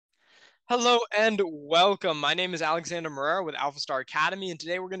Hello and welcome. My name is Alexander Moreira with AlphaStar Academy, and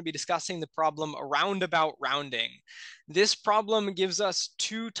today we're going to be discussing the problem roundabout rounding. This problem gives us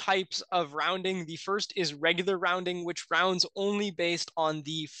two types of rounding. The first is regular rounding, which rounds only based on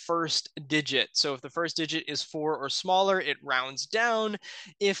the first digit. So if the first digit is 4 or smaller, it rounds down.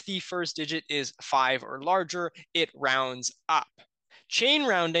 If the first digit is 5 or larger, it rounds up. Chain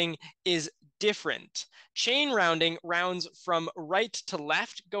rounding is different. Chain rounding rounds from right to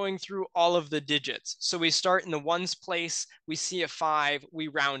left, going through all of the digits. So we start in the ones place, we see a 5, we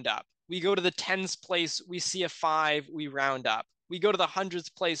round up. We go to the tens place, we see a 5, we round up. We go to the hundreds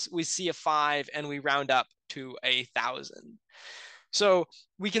place, we see a 5, and we round up to 1,000. So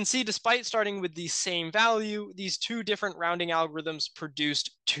we can see, despite starting with the same value, these two different rounding algorithms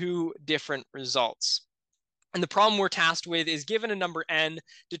produced two different results. And the problem we're tasked with is, given a number n,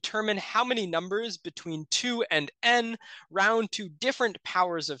 determine how many numbers between 2 and n round to different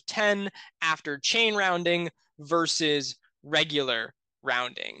powers of 10 after chain rounding versus regular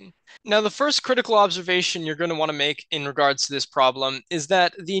rounding. Now, the first critical observation you're going to want to make in regards to this problem is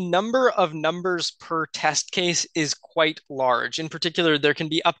that the number of numbers per test case is quite large. In particular, there can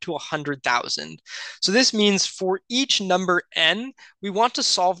be up to 100,000. So this means for each number n, we want to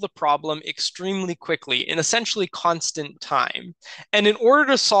solve the problem extremely quickly in essentially constant time. And in order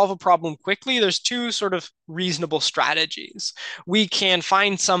to solve a problem quickly, there's two sort of reasonable strategies. We can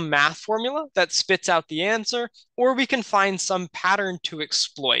find some math formula that spits out the answer, or we can find some pattern to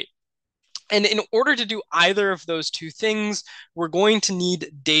exploit. And in order to do either of those two things, we're going to need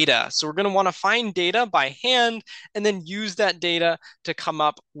data. So we're going to want to find data by hand and then use that data to come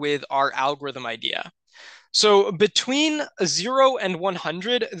up with our algorithm idea. So between 0 and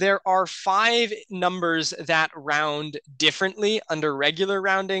 100, there are 5 numbers that round differently under regular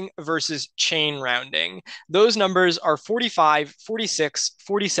rounding versus chain rounding. Those numbers are 45, 46,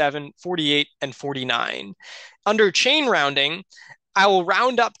 47, 48, and 49. Under chain rounding, I will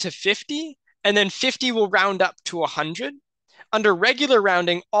round up to 50, and then 50 will round up to 100. Under regular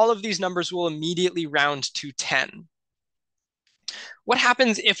rounding, all of these numbers will immediately round to 10. What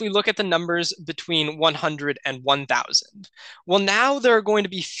happens if we look at the numbers between 100 and 1,000? Well, now there are going to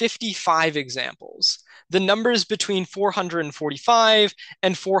be 55 examples. The numbers between 445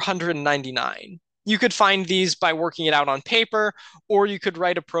 and 499. You could find these by working it out on paper, or you could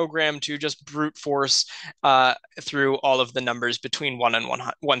write a program to just brute force through all of the numbers between 1 and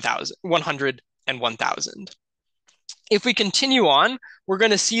 1,000, 100 and 1,000. If we continue on, we're going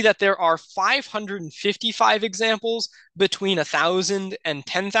to see that there are 555 examples between 1,000 and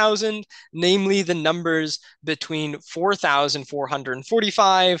 10,000, namely the numbers between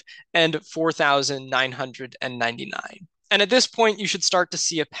 4,445 and 4,999. And at this point, you should start to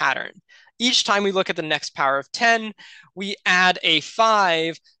see a pattern. Each time we look at the next power of 10, we add a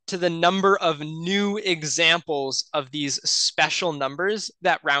 5 to the number of new examples of these special numbers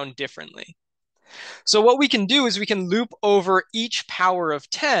that round differently. So what we can do is we can loop over each power of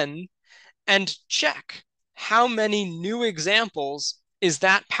 10 and check how many new examples is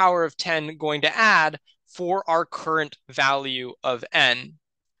that power of 10 going to add for our current value of n.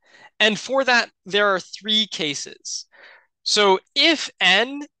 And for that, there are 3 cases. So if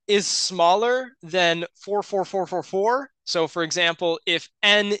n is smaller than 44444, so for example, if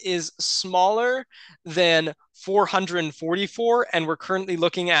n is smaller than 444 and we're currently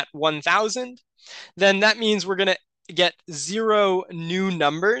looking at 1,000, then that means we're going to get 0 new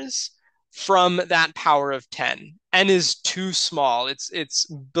numbers from that power of 10. N is too small. It's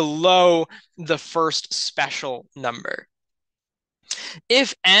below the first special number.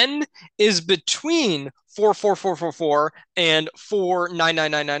 If n is between 44444 and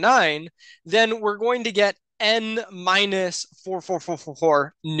 49999, then we're going to get n minus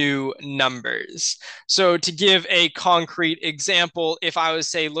 44444 new numbers. So to give a concrete example, if I was,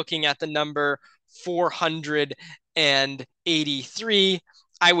 say, looking at the number 483,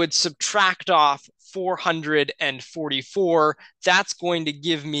 I would subtract off 444. That's going to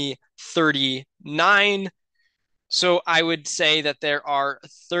give me 39. So I would say that there are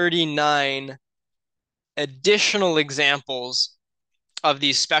 39 additional examples of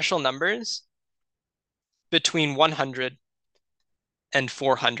these special numbers between 100 and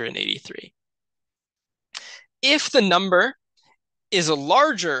 483. If the number is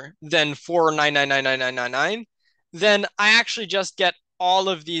larger than 4999999, then I actually just get all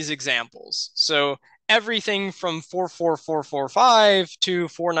of these examples. So everything from 44445 to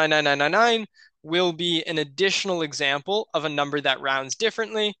 49999 will be an additional example of a number that rounds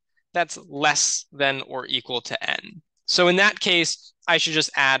differently that's less than or equal to n. So in that case, I should just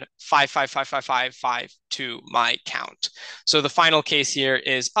add 55555 to my count. So the final case here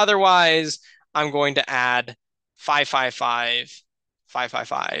is otherwise, I'm going to add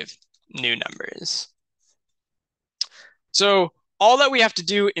 555 new numbers. So all that we have to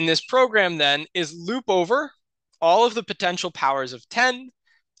do in this program then is loop over all of the potential powers of 10.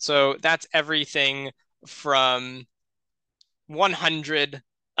 So that's everything from 100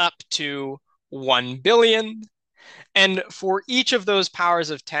 up to 1 billion. And for each of those powers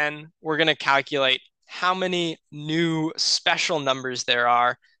of 10, we're going to calculate how many new special numbers there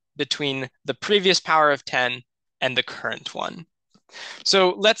are between the previous power of 10 and the current one.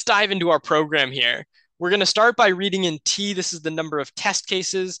 So let's dive into our program here. We're going to start by reading in T. This is the number of test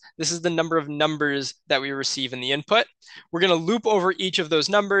cases. This is the number of numbers that we receive in the input. We're going to loop over each of those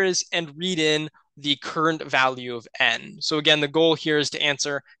numbers and read in the current value of n. So again, the goal here is to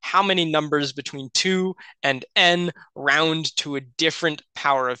answer how many numbers between 2 and n round to a different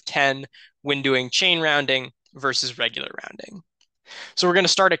power of 10 when doing chain rounding versus regular rounding. So we're going to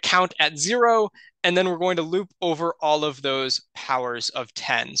start a count at 0, and then we're going to loop over all of those powers of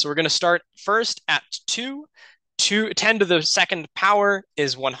 10. So we're going to start first at 2. 10 to the second power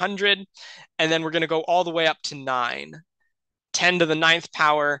is 100, and then we're going to go all the way up to 9. 10 to the ninth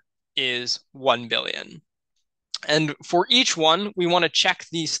power is 1 billion. And for each one, we want to check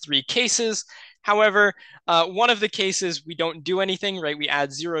these 3 cases. However, one of the cases, we don't do anything, right? We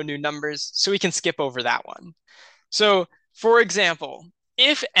add 0 new numbers, so we can skip over that one. So for example,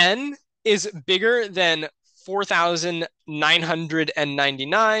 if n is bigger than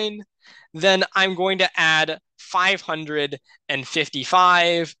 4,999, then I'm going to add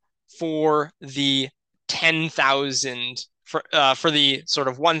 555 for the 10,000, for the sort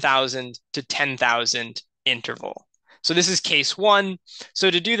of 1,000 to 10,000 interval. So this is case 1. So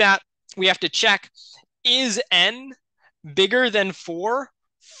to do that, we have to check, is n bigger than 4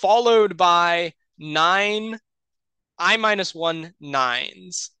 followed by 9 I-1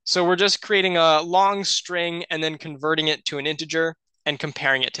 nines. So we're just creating a long string and then converting it to an integer and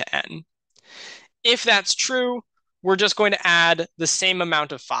comparing it to n. If that's true, we're just going to add the same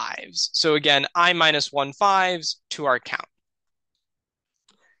amount of 5s. So again, I-1 5s to our count.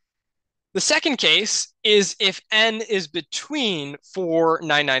 The second case is if n is between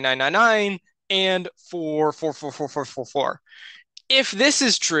 4,99999 and 4,44444. If this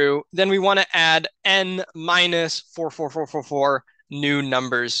is true, then we want to add n minus 44444 new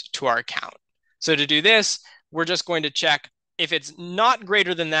numbers to our count. So to do this, we're just going to check if it's not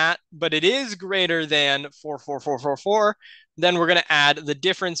greater than that, but it is greater than 44444, then we're going to add the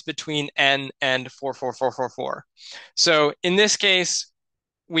difference between n and 44444. So in this case,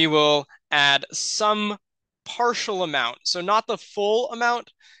 we will add some partial amount. So not the full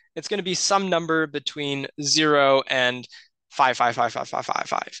amount. It's going to be some number between 0 and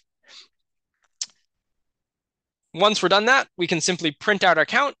 5555555. Once we're done that, we can simply print out our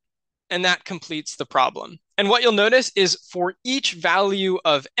count, and that completes the problem. And what you'll notice is for each value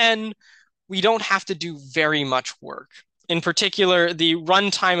of n, we don't have to do very much work. In particular, the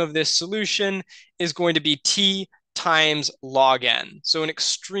runtime of this solution is going to be t times log n, so an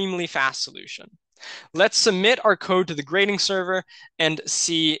extremely fast solution. Let's submit our code to the grading server and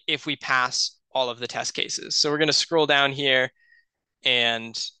see if we pass all of the test cases. So we're going to scroll down here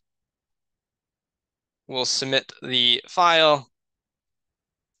and we'll submit the file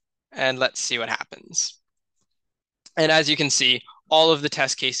and let's see what happens. And as you can see, all of the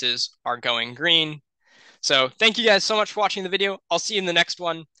test cases are going green. So thank you guys so much for watching the video. I'll see you in the next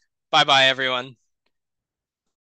one. Bye-bye, everyone.